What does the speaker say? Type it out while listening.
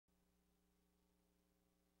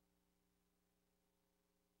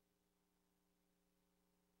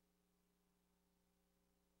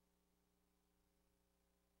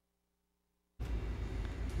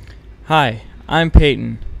Hi, I'm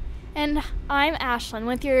Peyton. And I'm Ashlyn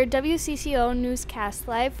with your WCCO newscast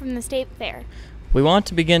live from the State Fair. We want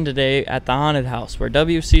to begin today at the haunted house where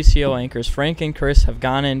WCCO anchors Frank and Chris have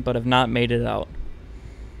gone in but have not made it out.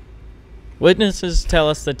 Witnesses tell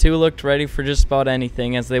us the two looked ready for just about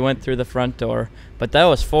anything as they went through the front door, but that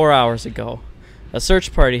was 4 hours ago. A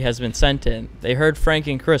search party has been sent in. They heard Frank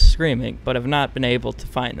and Chris screaming but have not been able to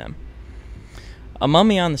find them. A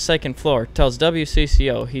mummy on the second floor tells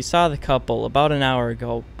WCCO he saw the couple about an hour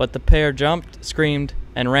ago, but the pair jumped, screamed,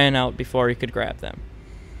 and ran out before he could grab them.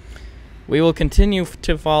 We will continue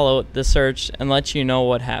to follow the search and let you know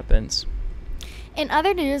what happens. In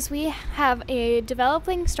other news, we have a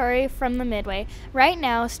developing story from the Midway. Right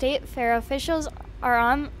now, State Fair officials are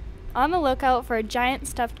on the lookout for a giant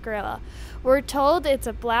stuffed gorilla. We're told it's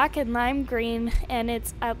a black and lime green, and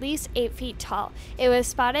it's at least 8 feet tall. It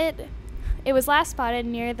was last spotted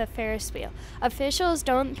near the Ferris wheel. Officials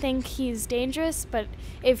don't think he's dangerous, but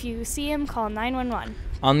if you see him, call 911.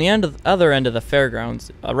 On the other end of the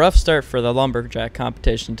fairgrounds, a rough start for the lumberjack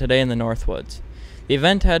competition today in the Northwoods. The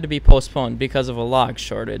event had to be postponed because of a log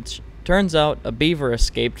shortage. Turns out a beaver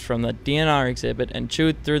escaped from the DNR exhibit and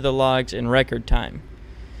chewed through the logs in record time.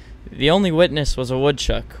 The only witness was a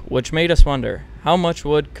woodchuck, which made us wonder, how much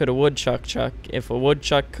wood could a woodchuck chuck if a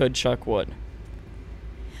woodchuck could chuck wood?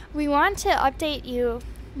 We want to update you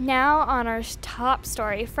now on our top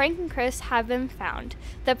story. Frank and Chris have been found.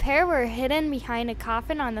 The pair were hidden behind a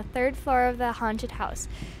coffin on the 3rd floor of the haunted house.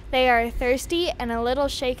 They are thirsty and a little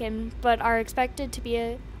shaken, but are expected to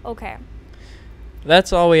be okay.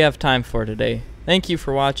 That's all we have time for today. Thank you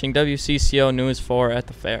for watching WCCO News 4 at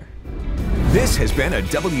the fair. This has been a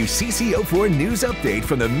WCCO4 News Update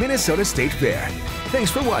from the Minnesota State Fair.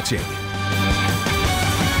 Thanks for watching.